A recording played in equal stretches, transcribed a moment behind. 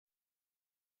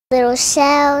Little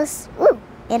shells, ooh,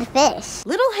 and fish.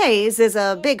 Little Hayes is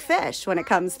a big fish when it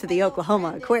comes to the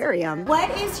Oklahoma Aquarium. What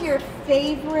is your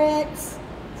favorite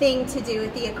thing to do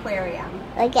at the aquarium?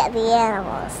 Look at the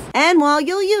animals. And while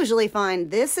you'll usually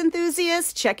find this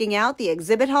enthusiast checking out the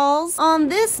exhibit halls, on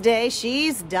this day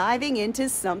she's diving into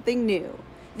something new.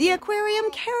 The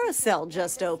aquarium Carousel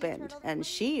just opened, and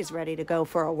she's ready to go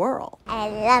for a whirl. I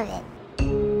love it.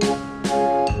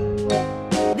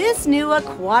 This new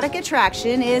aquatic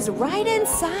attraction is right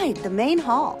inside the main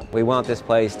hall. We want this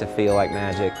place to feel like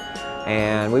magic,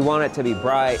 and we want it to be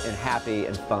bright and happy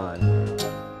and fun.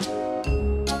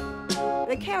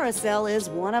 The Carousel is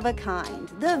one of a kind,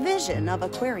 the vision of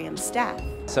aquarium staff.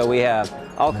 So we have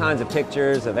all kinds of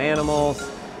pictures of animals,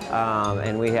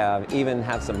 and we even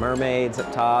have some mermaids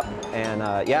up top,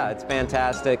 and yeah, it's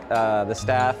fantastic. The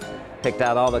staff picked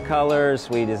out all the colors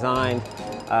we designed.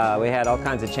 We had all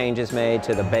kinds of changes made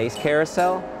to the base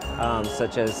carousel,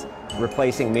 such as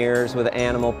replacing mirrors with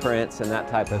animal prints and that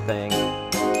type of thing.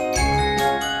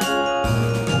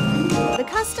 The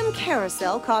custom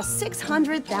carousel cost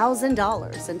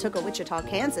 $600,000 and took a Wichita,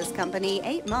 Kansas company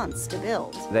 8 months to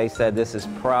build. They said this is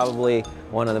probably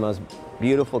one of the most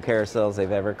beautiful carousels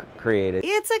they've ever created.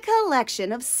 It's a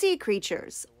collection of sea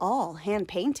creatures, all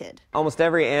hand-painted. Almost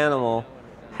every animal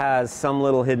has some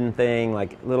little hidden thing,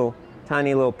 like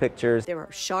tiny little pictures. There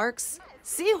are sharks,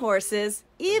 seahorses,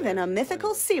 even a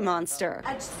mythical sea monster.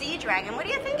 A sea dragon. What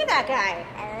do you think of that guy?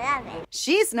 I love it.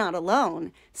 She's not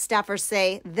alone. Staffers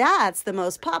say that's the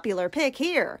most popular pick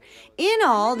here. In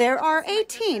all, there are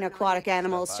 18 aquatic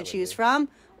animals to choose from,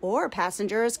 or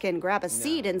passengers can grab a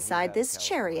seat inside this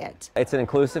chariot. It's an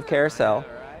inclusive carousel.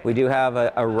 We do have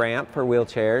a ramp for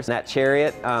wheelchairs. That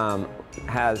chariot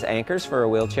has anchors for a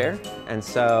wheelchair, and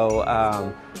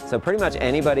so pretty much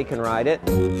anybody can ride it.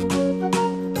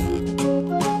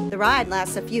 The ride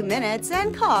lasts a few minutes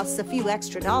and costs a few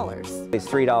extra dollars. It's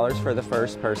 $3 for the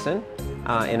first person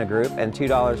in a group, and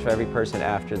 $2 for every person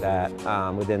after that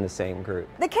within the same group.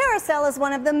 The Carousel is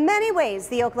one of the many ways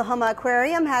the Oklahoma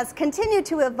Aquarium has continued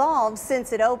to evolve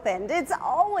since it opened. It's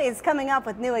always coming up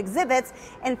with new exhibits.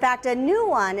 In fact, a new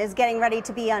one is getting ready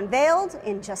to be unveiled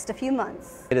in just a few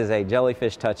months. It is a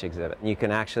jellyfish touch exhibit. You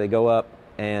can actually go up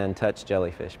and touch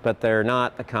jellyfish, but they're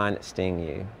not the kind that sting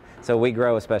you. So we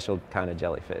grow a special kind of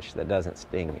jellyfish that doesn't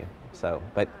sting you.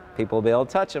 But people will be able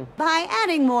to touch them. By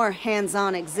adding more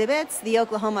hands-on exhibits, the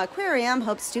Oklahoma Aquarium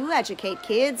hopes to educate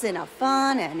kids in a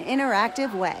fun and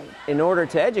interactive way. In order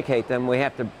to educate them, we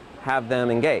have to have them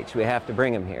engaged. We have to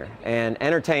bring them here. And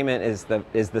entertainment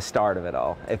is the start of it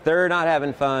all. If they're not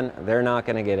having fun, they're not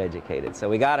going to get educated. So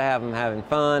we got to have them having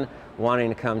fun, wanting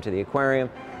to come to the aquarium,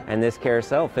 and this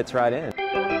carousel fits right in.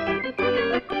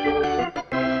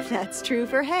 That's true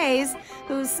for Hayes,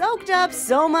 who soaked up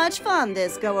so much fun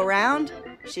this go-around.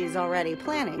 She's already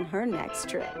planning her next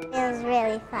trip. It was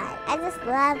really fun. I just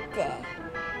loved it.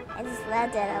 I just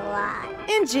loved it a lot.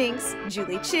 In Jinx,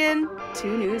 Julie Chin,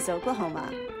 2 News, Oklahoma.